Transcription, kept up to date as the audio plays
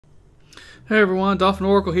Hey everyone, Dolphin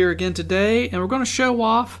Oracle here again today, and we're going to show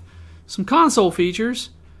off some console features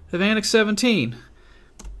of antiX 17.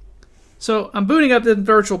 So I'm booting up the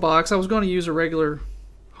VirtualBox. I was going to use a regular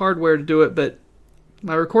hardware to do it, but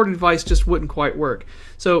my recording device just wouldn't quite work.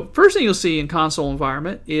 So first thing you'll see in console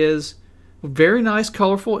environment is very nice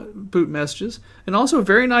colorful boot messages, and also a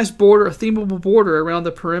very nice border, a themable border around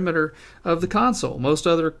the perimeter of the console. Most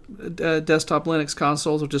other desktop Linux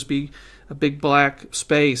consoles will just be a big black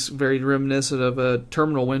space, very reminiscent of a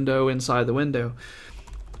terminal window inside the window.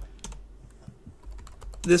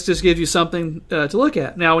 This just gives you something to look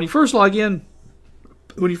at. Now, when you first log in,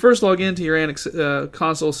 into your antiX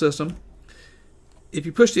console system, if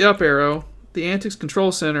you push the up arrow, the antiX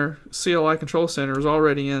Control Center, CLI Control Center, is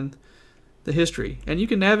already in the history, and you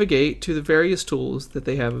can navigate to the various tools that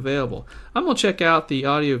they have available. I'm going to check out the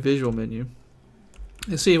audio visual menu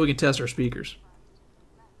and see if we can test our speakers.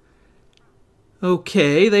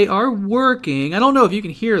 Okay, they are working. I don't know if you can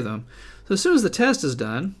hear them. So as soon as the test is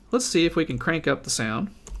done, let's see if we can crank up the sound.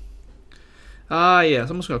 Yes,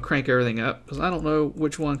 I'm just going to crank everything up because I don't know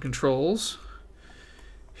which one controls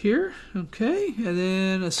here. Okay, and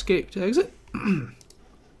then escape to exit. You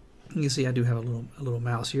can see I do have a little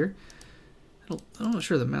mouse here. I'm not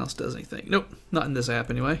sure the mouse does anything. Nope, not in this app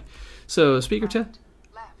anyway. So speaker test.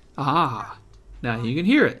 Now you can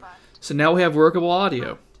hear it. So now we have workable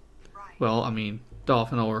audio. Well, I mean,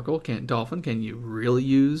 Dolphin Oracle, can you really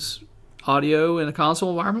use audio in a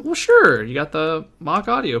console environment? Well, sure. You got the mock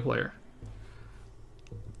audio player.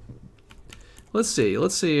 Let's see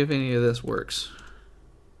if any of this works.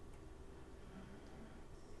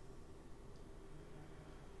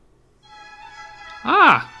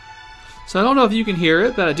 So I don't know if you can hear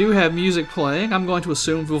it, but I do have music playing. I'm going to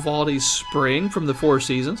assume Vivaldi's Spring from the Four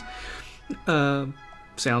Seasons.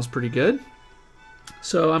 Sounds pretty good.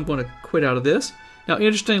 So I'm going to quit out of this. Now,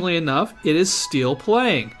 interestingly enough, it is still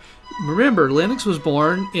playing. Remember, Linux was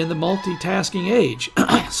born in the multitasking age.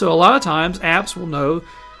 So a lot of times, apps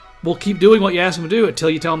will keep doing what you ask them to do until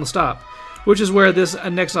you tell them to stop, which is where this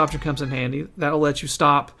next option comes in handy. That'll let you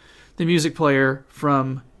stop the music player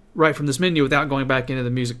right from this menu without going back into the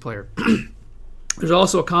music player. There's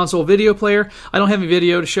also a console video player. I don't have any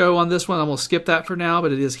video to show on this one. I'm going to skip that for now,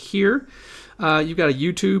 but it is here. You've got a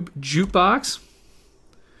YouTube jukebox,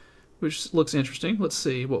 which looks interesting. Let's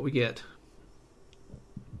see what we get.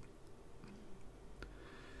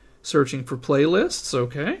 Searching for playlists.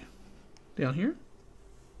 Okay. Down here.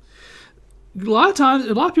 A lot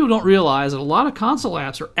of people don't realize that a lot of console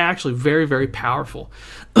apps are actually very, very powerful.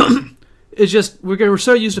 It's just we're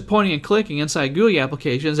so used to pointing and clicking inside GUI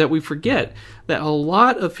applications that we forget that a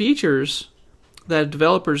lot of features that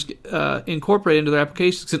developers incorporate into their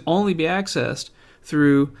applications can only be accessed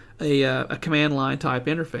through a command line type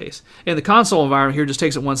interface. And the console environment here just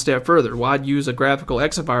takes it one step further. Why'd use a graphical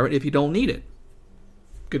X environment if you don't need it?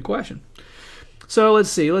 Good question. So let's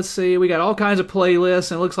see. We got all kinds of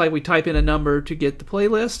playlists, and it looks like we type in a number to get the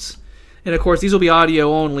playlists. And of course, these will be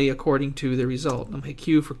audio only according to the result. I'm going to hit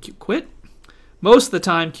Q for quit. Most of the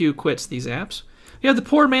time, Q quits these apps. You have the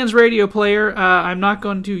Poor Man's Radio Player. I'm not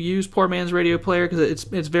going to use Poor Man's Radio Player because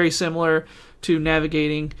it's very similar to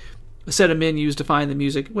navigating a set of menus to find the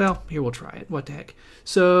music. Well, here we'll try it. What the heck?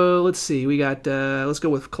 So let's see. We got let's go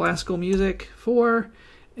with classical music 4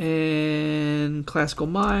 and classical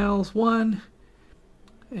miles 1.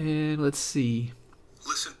 And let's see.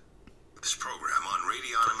 Listen this program on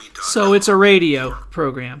radionomy.com. So it's a radio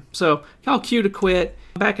program. So I'll Q to quit.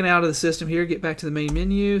 Backing out of the system here, get back to the main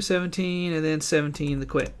menu, 17, and then 17 to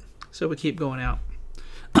quit. So we keep going out.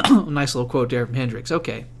 Nice little quote there from Hendrix.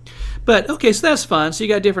 Okay. So that's fun. So you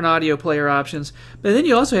got different audio player options. But then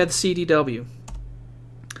you also have the CDW.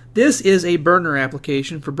 This is a burner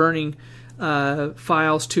application for burning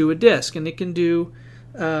files to a disk. And it can do,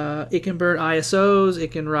 it can burn ISOs,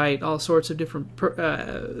 it can write all sorts of different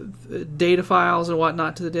data files and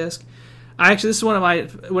whatnot to the disk. This is one of my,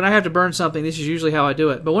 when I have to burn something, this is usually how I do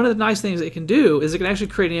it. But one of the nice things it can do is it can actually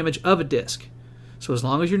create an image of a disk. So as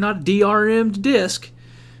long as you're not a DRM'd disk,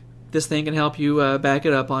 this thing can help you back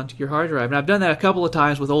it up onto your hard drive. And I've done that a couple of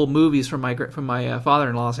times with old movies from my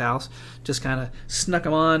father-in-law's house. Just kind of snuck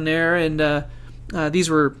them on there, and these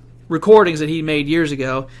were recordings that he made years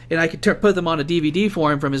ago, and I could put them on a DVD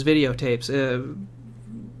for him from his videotapes.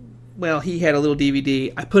 Well, he had a little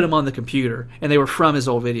DVD. I put them on the computer, and they were from his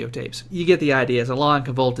old videotapes. You get the idea. It's a long,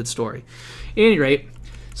 convoluted story. At any rate,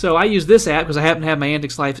 so I use this app because I happen to have my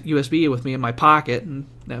antiX Life USB with me in my pocket, and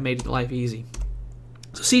that made life easy.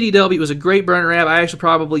 So CDW was a great burner app. I actually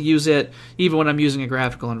probably use it even when I'm using a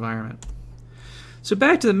graphical environment. So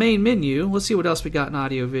back to the main menu. Let's see what else we got in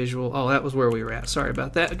audio visual. Oh, that was where we were at. Sorry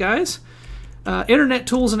about that, guys. Internet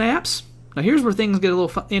tools and apps. Now here's where things get a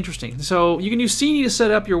little interesting. So you can use CNI to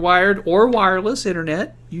set up your wired or wireless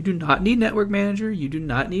internet. You do not need Network Manager. You do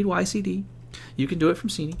not need YCD. You can do it from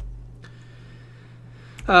CNI.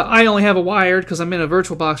 I only have a wired because I'm in a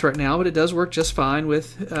VirtualBox right now, but it does work just fine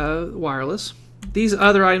with wireless. These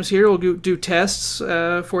other items here will do tests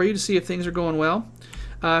for you to see if things are going well.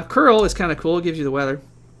 Curl is kind of cool. It gives you the weather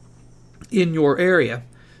in your area.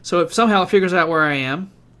 So if somehow it figures out where I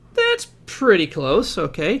am, that's pretty close,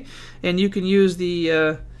 okay. And you can use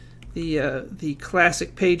the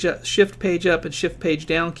classic page up, shift page up and shift page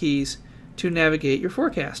down keys to navigate your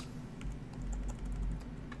forecast.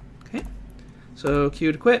 Okay, so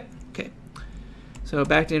Q to quit. Okay, so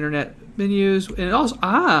back to internet menus, and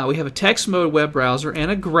also we have a text mode web browser and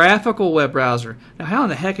a graphical web browser. Now, how in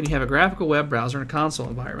the heck can you have a graphical web browser in a console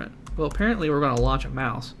environment? Well, apparently we're going to launch a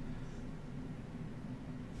mouse.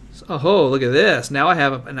 Oh, look at this. Now I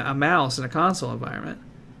have a mouse in a console environment.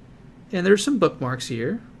 And there's some bookmarks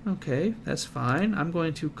here. Okay, that's fine. I'm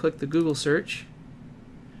going to click the Google search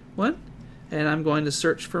one. And I'm going to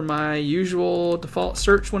search for my usual default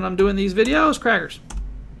search when I'm doing these videos, crackers.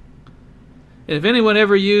 And if anyone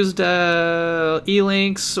ever used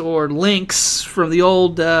e-links or links from the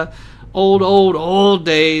old days,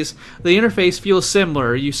 the interface feels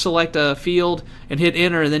similar. You select a field and hit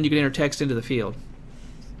enter, and then you can enter text into the field.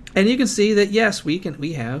 And you can see that yes, we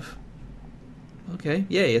have. Okay,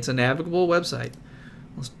 yay! It's a navigable website.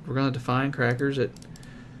 We're going to define crackers at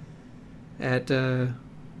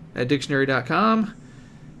dictionary.com.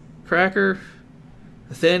 Cracker,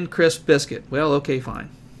 a thin, crisp biscuit. Well, okay, fine.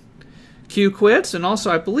 Q quits, and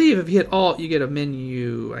also I believe if you hit Alt, you get a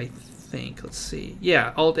menu. I think. Let's see.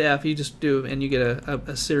 Yeah, Alt F. You just do, and you get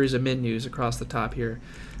a series of menus across the top here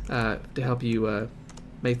to help you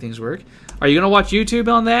make things work. Are you going to watch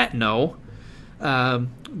YouTube on that? No.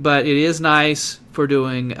 But it is nice for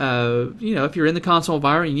doing, if you're in the console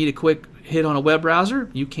environment, you need a quick hit on a web browser,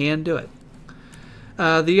 you can do it.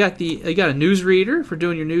 You got a news reader for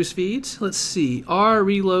doing your news feeds. Let's see. R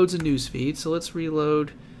reloads a news feed. So let's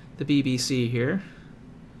reload the BBC here.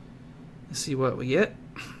 Let's see what we get.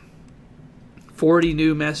 40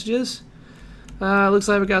 new messages. Looks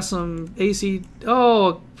like we got some AC.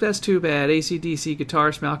 Oh, that's too bad. AC/DC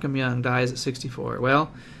guitarist Malcolm Young dies at 64.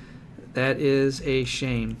 Well, that is a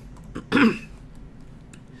shame.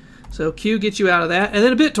 So Q gets you out of that, and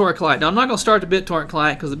then a BitTorrent client. Now I'm not going to start the BitTorrent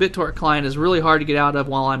client because the BitTorrent client is really hard to get out of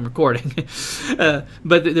while I'm recording. But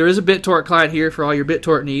there is a BitTorrent client here for all your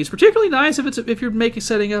BitTorrent needs. Particularly nice if you're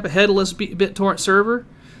setting up a headless BitTorrent server.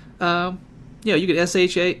 You can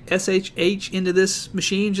SSH into this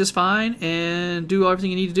machine just fine and do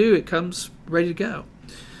everything you need to do. It comes ready to go.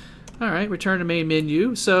 All right, return to main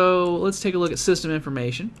menu. So let's take a look at system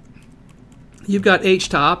information. You've got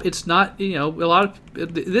HTOP. It's not, a lot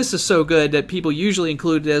of this is so good that people usually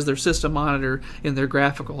include it as their system monitor in their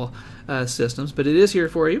graphical systems, but it is here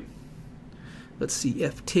for you. Let's see,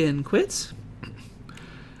 F10 quits.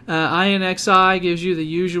 INXI gives you the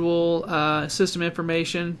usual system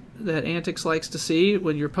information that antiX likes to see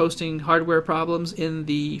when you're posting hardware problems in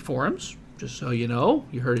the forums, just so you know.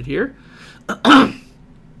 You heard it here.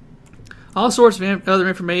 All sorts of other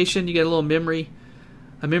information. You get a memory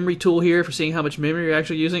tool here for seeing how much memory you're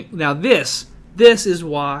actually using. Now this is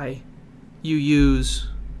why you use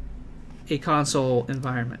a console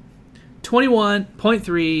environment.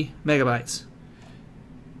 21.3 megabytes.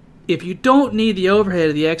 If you don't need the overhead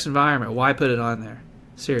of the X environment, why put it on there?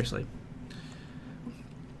 Seriously.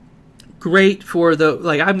 Great for the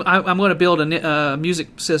I'm going to build a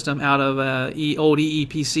music system out of old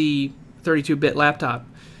EEPC 32-bit laptop.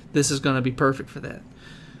 This is going to be perfect for that.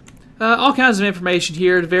 All kinds of information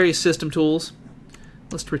here, various system tools.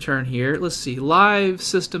 Let's return here. Let's see, Live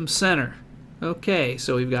System Center. Okay,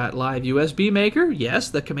 so we've got Live USB Maker. Yes,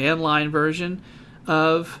 the command line version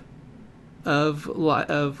of Live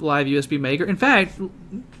USB Maker. In fact,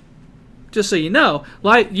 just so you know,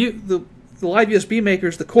 the Live USB Maker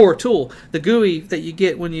is the core tool. The GUI that you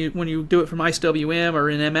get when you do it from IceWM or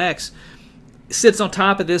in MX sits on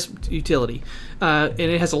top of this utility. And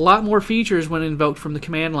it has a lot more features when invoked from the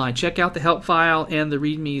command line. Check out the help file and the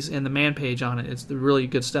readmes and the man page on it. It's the really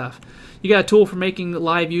good stuff. You got a tool for making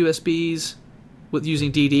live USBs with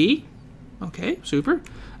using DD. Okay, super.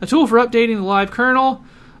 A tool for updating the live kernel.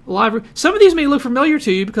 Some of these may look familiar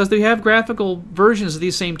to you because they have graphical versions of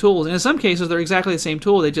these same tools, and in some cases they're exactly the same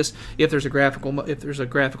tool. They just if there's a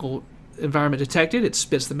graphical environment detected, it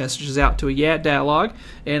spits the messages out to a YAT dialog,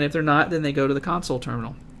 and if they're not, then they go to the console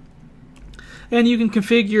terminal. And you can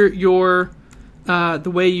configure your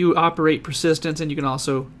the way you operate persistence, and you can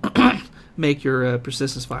also make your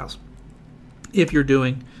persistence files. if you're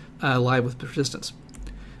doing live with persistence.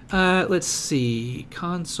 Let's see,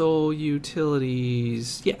 console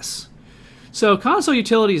utilities. Yes. So console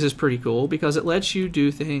utilities is pretty cool because it lets you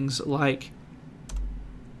do things like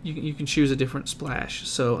you can choose a different splash.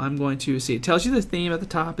 So I'm going to see, it tells you the theme at the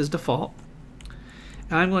top is default.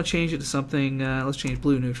 I'm going to change it to something, let's change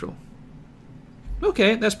blue neutral.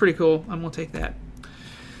 Okay, that's pretty cool. I'm going to take that.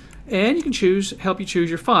 And you can help you choose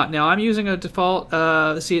your font. Now I'm using a default,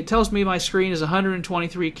 see, it tells me my screen is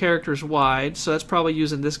 123 characters wide, so that's probably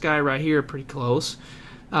using this guy right here pretty close.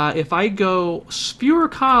 If I go fewer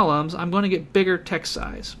columns, I'm going to get bigger text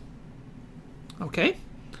size. Okay.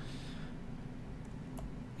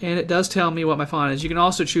 And it does tell me what my font is. You can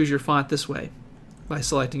also choose your font this way by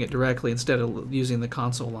selecting it directly instead of using the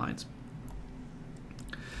console lines.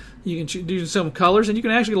 You can do some colors, and you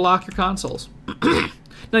can actually lock your consoles.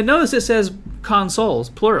 Now notice it says consoles,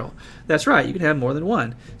 plural. That's right, you can have more than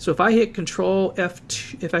one. So if I hit Control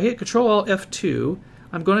F2, if I hit Control Alt F2,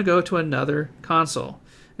 I'm going to go to another console.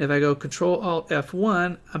 And if I go Control Alt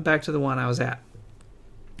F1, I'm back to the one I was at.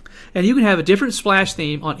 And you can have a different splash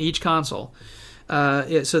theme on each console.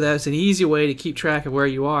 So that's an easy way to keep track of where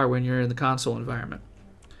you are when you're in the console environment.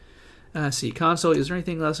 See, console, is there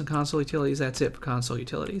anything else in console utilities? That's it for console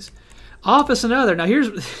utilities. Office and other. Now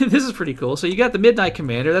here's this is pretty cool. So you got the Midnight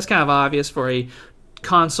Commander. That's kind of obvious for a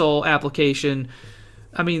console application.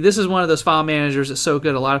 I mean, this is one of those file managers that's so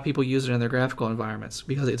good a lot of people use it in their graphical environments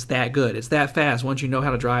because it's that good. It's that fast once you know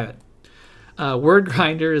how to drive it. Word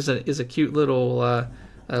Grinder is a cute little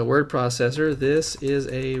word processor. This is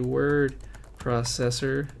a word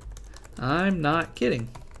processor. I'm not kidding.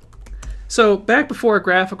 So back before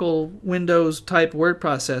graphical Windows type word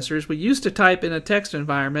processors, we used to type in a text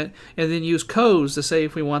environment and then use codes to say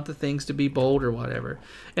if we want the things to be bold or whatever.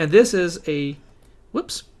 And this is a,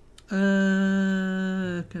 whoops,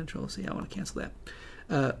 Control C, I want to cancel that.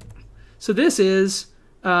 So this is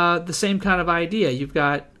the same kind of idea. You've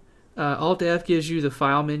got Alt F gives you the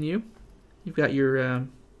file menu. You've got your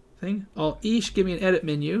thing. Alt E should give me an edit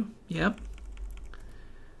menu. Yep.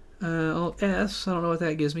 Alt S, I don't know what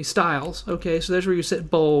that gives me. Styles. Okay, so there's where you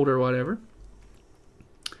set bold or whatever.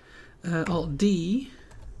 Alt D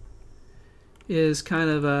is kind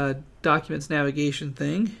of a documents navigation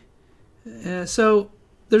thing. So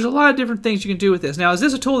there's a lot of different things you can do with this. Now, is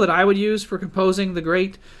this a tool that I would use for composing the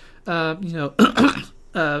great,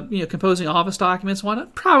 composing Office documents? Why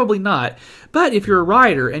not? Probably not. But if you're a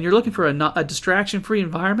writer and you're looking for a distraction-free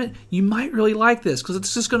environment, you might really like this because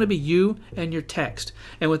it's just going to be you and your text.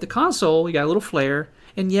 And with the console, you got a little flair.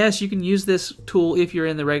 And yes, you can use this tool if you're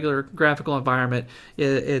in the regular graphical environment.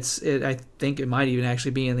 I think it might even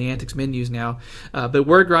actually be in the antiX menus now. But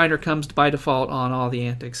Word Grinder comes by default on all the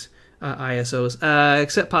antiX ISOs,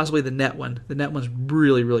 except possibly the net one. The net one's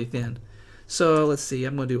really, really thin. So let's see.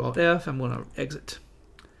 I'm going to do Alt F. I'm going to exit.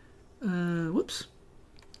 Whoops.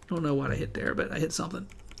 Don't know what I hit there, but I hit something.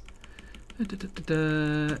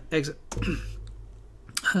 Exit.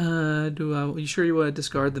 You sure you want to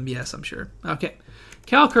discard them? Yes, I'm sure. Okay.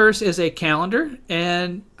 CalCurse is a calendar,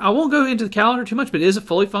 and I won't go into the calendar too much, but it is a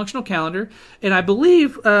fully functional calendar. And I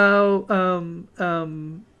believe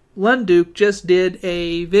Lunduke just did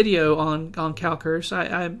a video on CalCurse.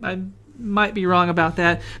 I might be wrong about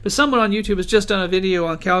that, but someone on YouTube has just done a video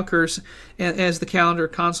on CalCurse as the calendar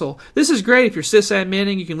console. This is great if you're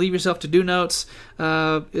sysadminning. You can leave yourself to-do notes.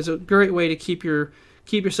 It's a great way to keep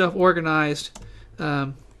yourself organized.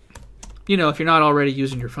 If you're not already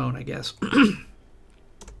using your phone, I guess.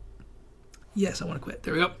 Yes, I want to quit.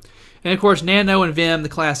 There we go. And of course, Nano and Vim, the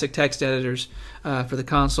classic text editors for the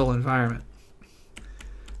console environment.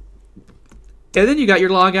 And then you got your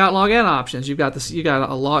log out, log in options. You got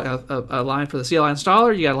a line for the CLI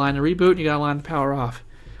installer, you got a line to reboot, and you got a line to power off.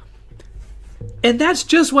 And that's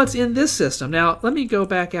just what's in this system. Now, let me go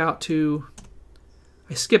back out to,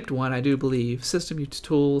 I skipped one, I do believe. System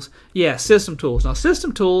tools. Yeah, system tools. Now,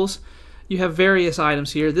 system tools, you have various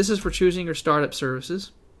items here. This is for choosing your startup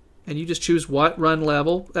services. And you just choose what run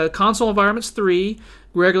level. Console environments 3,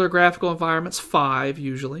 regular graphical environments 5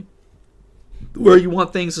 usually, where you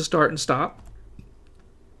want things to start and stop.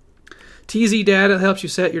 TZ data helps you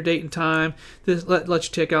set your date and time. This lets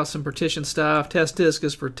you take out some partition stuff. Test disk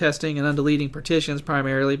is for testing and undeleting partitions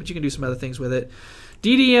primarily, but you can do some other things with it.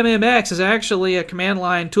 DDMMX is actually a command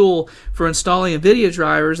line tool for installing NVIDIA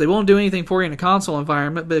drivers. They won't do anything for you in a console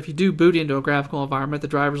environment, but if you do boot into a graphical environment, the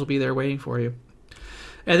drivers will be there waiting for you.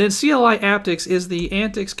 And then CLI aptX is the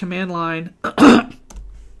antiX command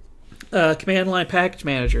line package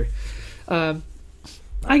manager.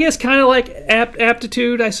 I guess kind of like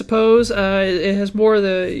aptitude, I suppose. It has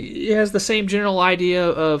the same general idea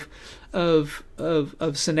of of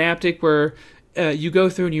Synaptic where you go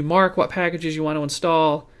through and you mark what packages you want to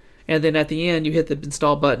install, and then at the end you hit the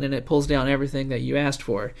install button and it pulls down everything that you asked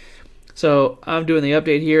for. So I'm doing the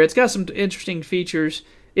update here. It's got some interesting features.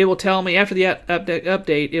 It will tell me after the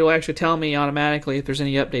update, it will actually tell me automatically if there's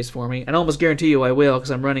any updates for me. And I almost guarantee you I will,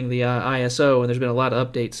 because I'm running the ISO, and there's been a lot of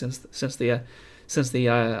updates since the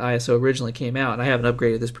ISO originally came out, and I haven't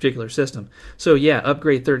upgraded this particular system. So yeah,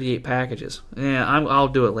 upgrade 38 packages. Yeah, I'll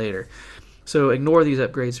do it later. So ignore these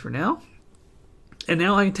upgrades for now. And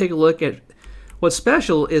now I can take a look at what's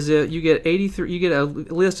special is that you get a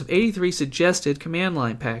list of 83 suggested command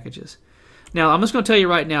line packages. Now, I'm just going to tell you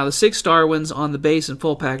right now, the 6-star ones on the base and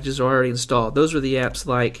full packages are already installed. Those are the apps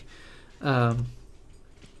like oh,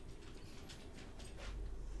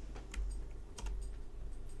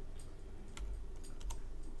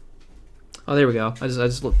 there we go. I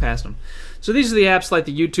just looked past them. So these are the apps like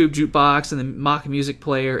the YouTube Jukebox and the Mock Music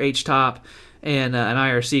Player, HTOP, and an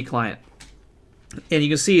IRC client. And you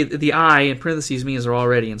can see the I in parentheses means they're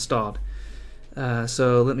already installed.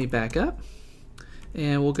 So let me back up.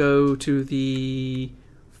 And we'll go to the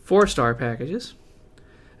 4-star packages.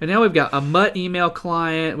 And now we've got a Mutt email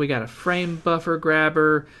client. We got a frame buffer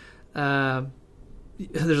grabber. There's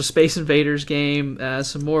a Space Invaders game.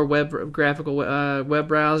 Some more graphical web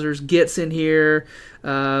browsers. Git's in here.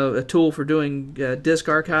 A tool for doing disk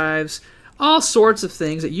archives. All sorts of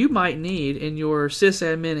things that you might need in your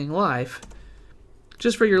sysadminning life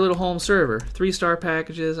just for your little home server. 3-star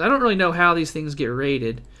packages. I don't really know how these things get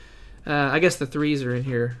rated. I guess the 3s are in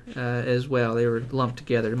here as well. They were lumped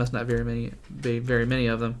together. There must not be very many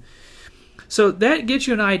of them. So that gets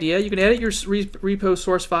you an idea. You can edit your repo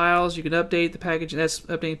source files. You can update the package. That's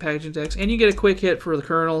updating package index, and you get a quick hit for the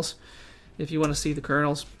kernels if you want to see the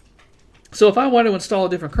kernels. So if I want to install a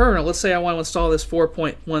different kernel, let's say I want to install this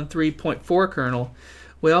 4.13.4 kernel,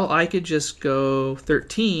 well, I could just go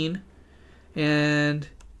 13 and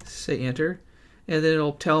say enter. And then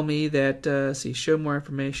it'll tell me that see, show more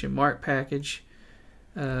information, mark package.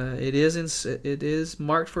 It is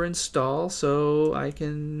marked for install, so I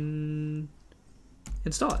can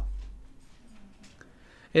install it.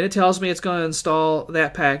 And it tells me it's going to install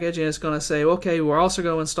that package, and it's going to say, okay, we're also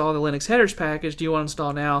going to install the Linux headers package. Do you want to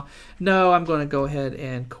install now? No, I'm going to go ahead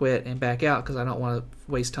and quit and back out because I don't want to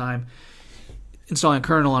waste time installing a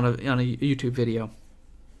kernel on a YouTube video.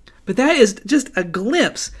 But that is just a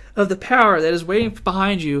glimpse of the power that is waiting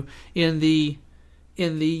behind you in the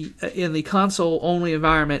console-only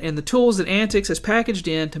environment, and the tools that antiX has packaged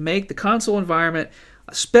in to make the console environment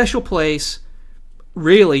a special place,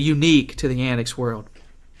 really unique to the antiX world.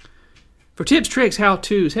 For tips, tricks,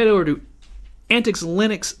 how-tos, head over to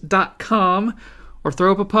antixlinux.com or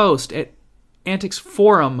throw up a post at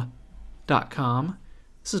antixforum.com.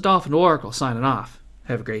 This is Dolphin Oracle signing off.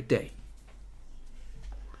 Have a great day.